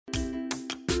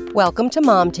Welcome to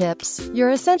Mom Tips, your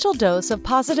essential dose of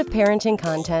positive parenting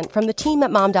content from the team at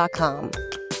mom.com.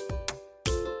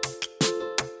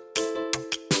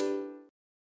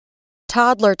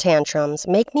 Toddler tantrums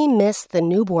make me miss the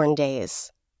newborn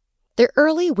days. The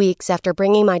early weeks after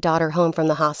bringing my daughter home from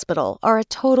the hospital are a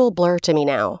total blur to me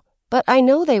now, but I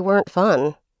know they weren't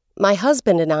fun. My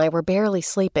husband and I were barely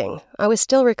sleeping. I was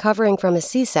still recovering from a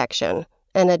C-section,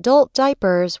 and adult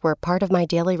diapers were part of my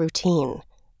daily routine.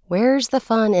 Where's the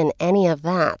fun in any of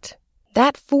that?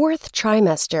 That fourth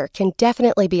trimester can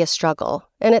definitely be a struggle,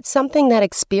 and it's something that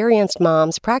experienced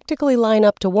moms practically line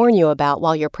up to warn you about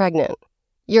while you're pregnant.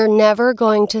 You're never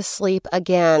going to sleep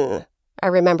again. I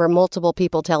remember multiple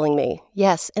people telling me,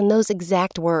 yes, in those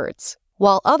exact words,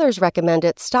 while others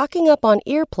recommended stocking up on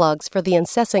earplugs for the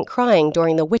incessant crying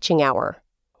during the witching hour.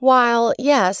 While,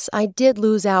 yes, I did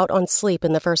lose out on sleep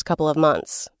in the first couple of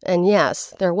months, and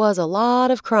yes, there was a lot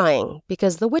of crying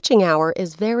because the witching hour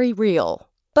is very real.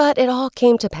 But it all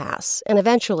came to pass, and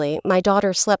eventually my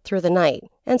daughter slept through the night,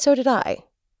 and so did I.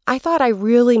 I thought I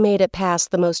really made it past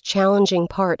the most challenging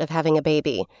part of having a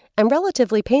baby, and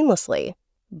relatively painlessly.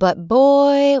 But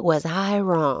boy, was I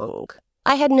wrong.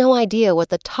 I had no idea what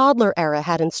the toddler era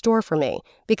had in store for me,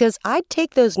 because I'd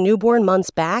take those newborn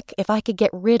months back if I could get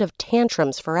rid of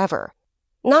tantrums forever.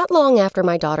 Not long after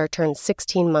my daughter turned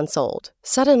 16 months old,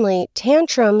 suddenly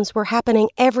tantrums were happening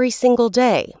every single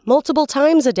day, multiple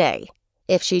times a day.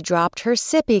 If she dropped her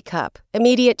sippy cup,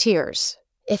 immediate tears.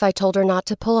 If I told her not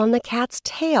to pull on the cat's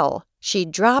tail,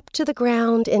 she'd drop to the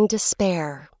ground in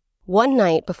despair. One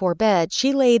night before bed,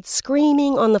 she laid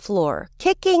screaming on the floor,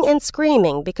 kicking and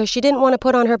screaming because she didn't want to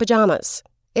put on her pajamas.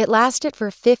 It lasted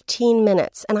for 15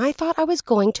 minutes, and I thought I was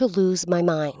going to lose my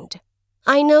mind.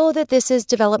 I know that this is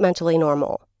developmentally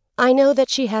normal. I know that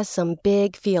she has some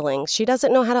big feelings she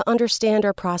doesn't know how to understand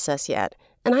or process yet,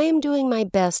 and I am doing my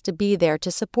best to be there to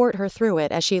support her through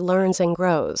it as she learns and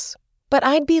grows. But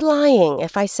I'd be lying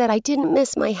if I said I didn't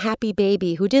miss my happy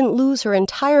baby who didn't lose her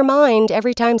entire mind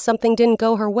every time something didn't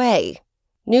go her way.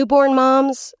 Newborn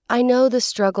moms, I know the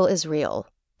struggle is real,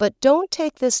 but don't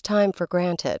take this time for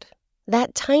granted.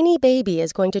 That tiny baby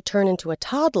is going to turn into a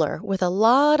toddler with a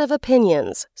lot of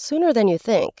opinions sooner than you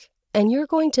think, and you're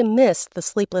going to miss the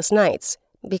sleepless nights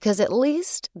because at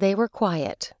least they were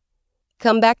quiet.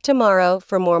 Come back tomorrow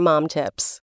for more mom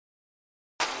tips.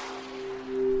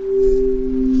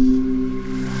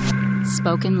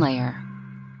 Spoken Layer.